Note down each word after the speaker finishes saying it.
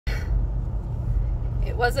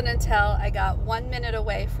wasn't until I got 1 minute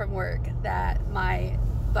away from work that my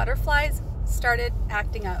butterflies started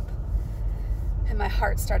acting up and my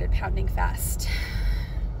heart started pounding fast.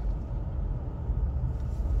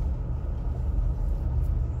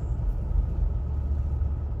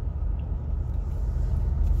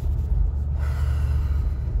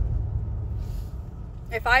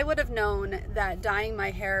 If I would have known that dyeing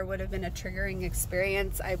my hair would have been a triggering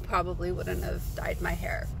experience, I probably wouldn't have dyed my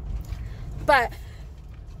hair. But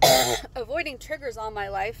avoiding triggers all my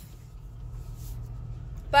life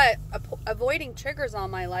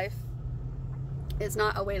is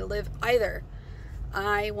not a way to live either.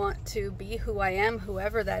 I want to be who I am,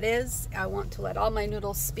 whoever that is. I want to let all my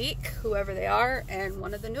noodles speak, whoever they are. And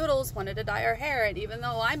one of the noodles wanted to dye her hair. And even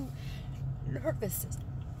though I'm nervous,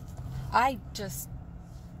 I just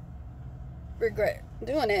regret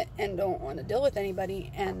doing it and don't want to deal with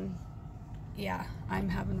anybody. And yeah, I'm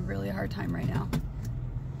having a really hard time right now.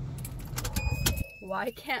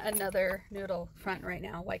 Why can't another noodle front right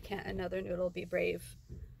now? Why can't another noodle be brave?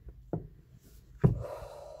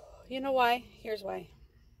 You know why? Here's why.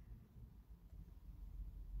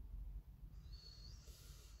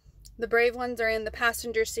 The brave ones are in the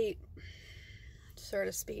passenger seat, so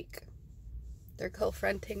to speak. They're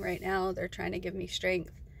co-fronting right now. They're trying to give me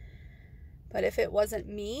strength. But if it wasn't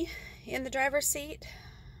me in the driver's seat,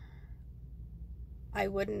 I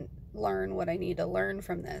wouldn't learn what I need to learn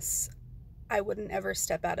from this. I wouldn't ever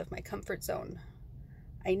step out of my comfort zone.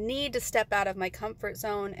 I need to step out of my comfort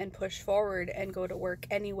zone and push forward and go to work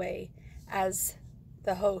anyway as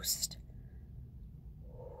the host,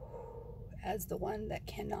 as the one that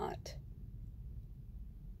cannot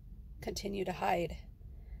continue to hide.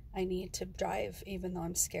 I need to drive even though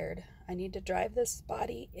I'm scared. I need to drive this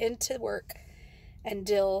body into work and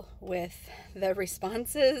deal with the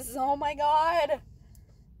responses. Oh my God.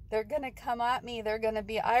 They're going to come at me. They're going to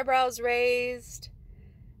be eyebrows raised.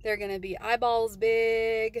 They're going to be eyeballs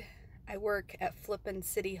big. I work at flippin'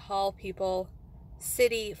 City Hall, people.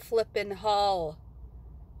 City flippin' Hall.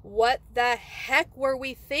 What the heck were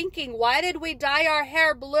we thinking? Why did we dye our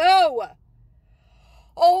hair blue?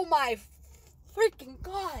 Oh my freaking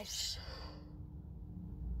gosh.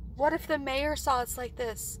 What if the mayor saw us like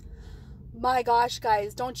this? My gosh,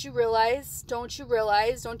 guys, don't you realize? Don't you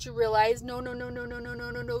realize? Don't you realize? No,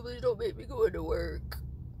 please don't make me go into work.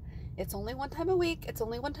 It's only one time a week. It's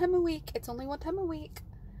only one time a week. It's only one time a week.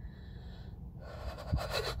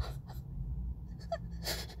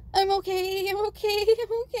 I'm okay. I'm okay.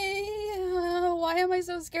 I'm okay. Why am I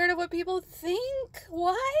so scared of what people think?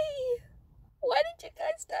 Why? Why did you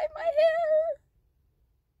guys dye my hair?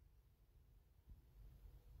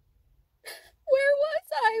 Where was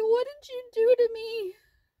I? What did you do to me?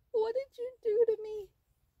 What did you do to me?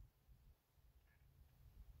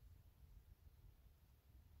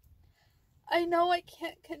 I know I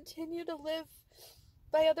can't continue to live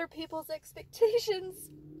by other people's expectations.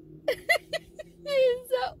 Is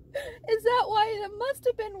that why? That must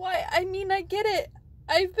have been why. I mean, I get it.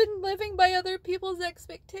 I've been living by other people's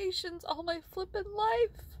expectations all my flippin'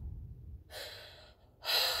 life.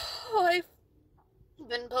 I've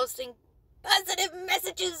been posting positive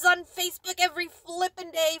messages on Facebook every flippin'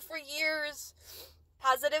 day for years.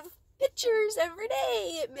 Positive pictures every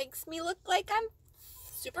day. It makes me look like I'm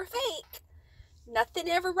super fake. Nothing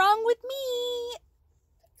ever wrong with me.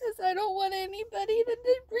 Because I don't want anybody to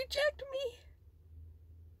reject me.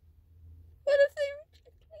 What if they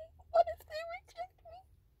reject me? What if they reject me?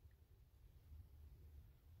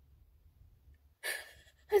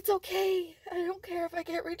 It's okay. I don't care if I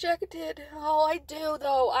get rejected. Oh, I do,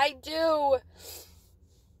 though. I do.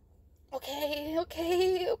 Okay.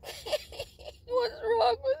 What's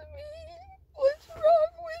wrong with me? What's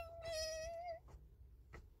wrong with me?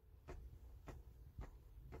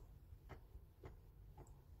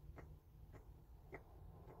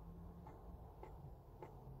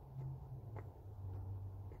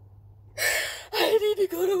 I need to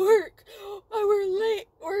go to work. We're late.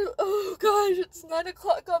 Oh gosh, it's 9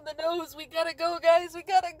 o'clock on the nose. We gotta go, guys. We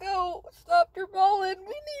gotta go. Stop your bawling. We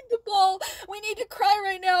need to bawl. We need to cry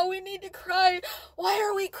right now. We need to cry. Why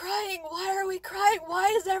are we crying? Why are we crying? Why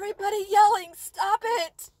is everybody yelling? Stop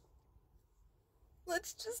it.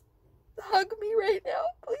 Let's just hug me right now.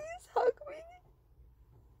 Please hug me.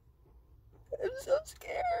 I'm so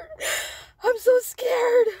scared. I'm so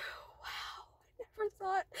scared.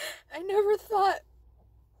 I never thought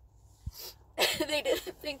they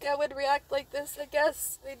didn't think I would react like this. I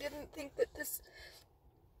guess they didn't think that this,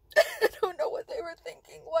 I don't know what they were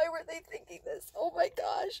thinking. Why were they thinking this? Oh my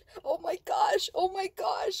gosh. Oh my gosh. Oh my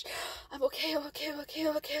gosh. I'm okay. I'm okay.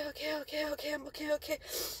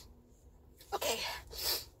 Okay.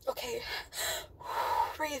 Okay.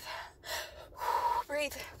 Breathe.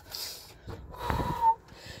 Breathe.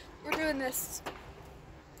 We're doing this.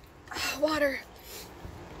 Water.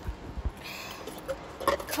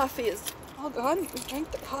 Coffee is all gone. We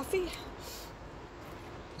drank the coffee.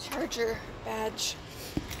 Charger, badge.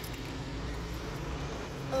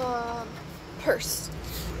 Purse.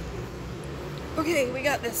 Okay, we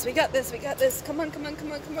got this. We got this. We got this. Come on, come on,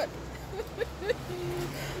 come on, come on.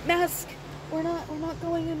 Mask. We're not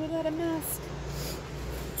going in without a mask.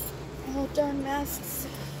 Oh, darn masks.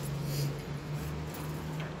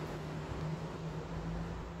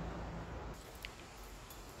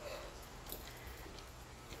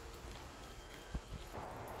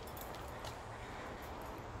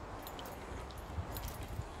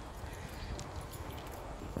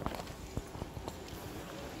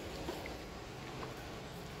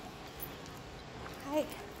 Hi.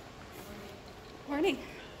 Morning.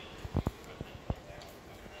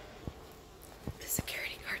 The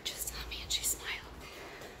security guard just saw me and she smiled.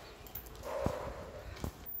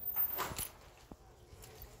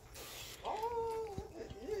 Oh, look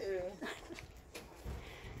at you.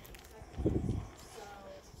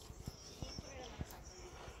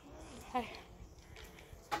 Hi.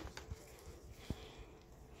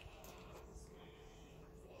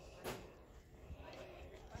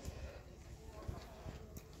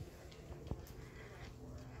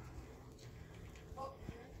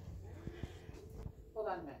 Hold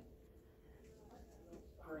on a minute.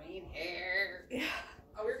 Green hair. Yeah.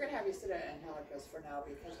 Oh, we're gonna have you sit at Angelica's for now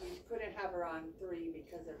because we couldn't have her on 3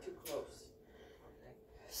 because they're too close.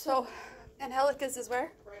 So, Angelica's is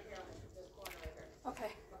where? Right here on this corner right here.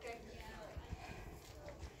 Okay. Okay.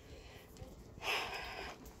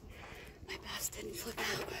 My boss didn't flip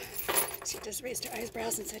out. She just raised her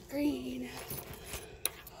eyebrows and said green.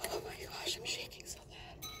 Oh my gosh, I'm shaking so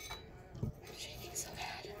bad. I'm shaking so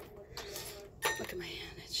bad. Look at my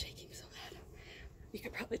hand, it's shaking so bad. You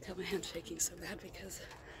could probably tell my hand's shaking so bad because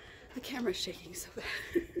the camera's shaking so bad.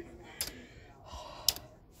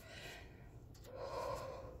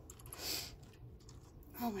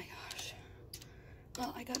 Oh my gosh.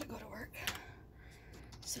 Well, I gotta go to work.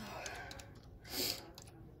 So,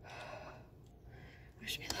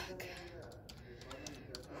 wish me luck.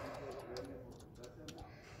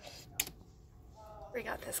 We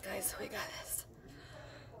got this, guys. We got this.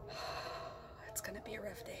 It's gonna be a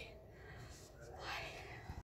rough day.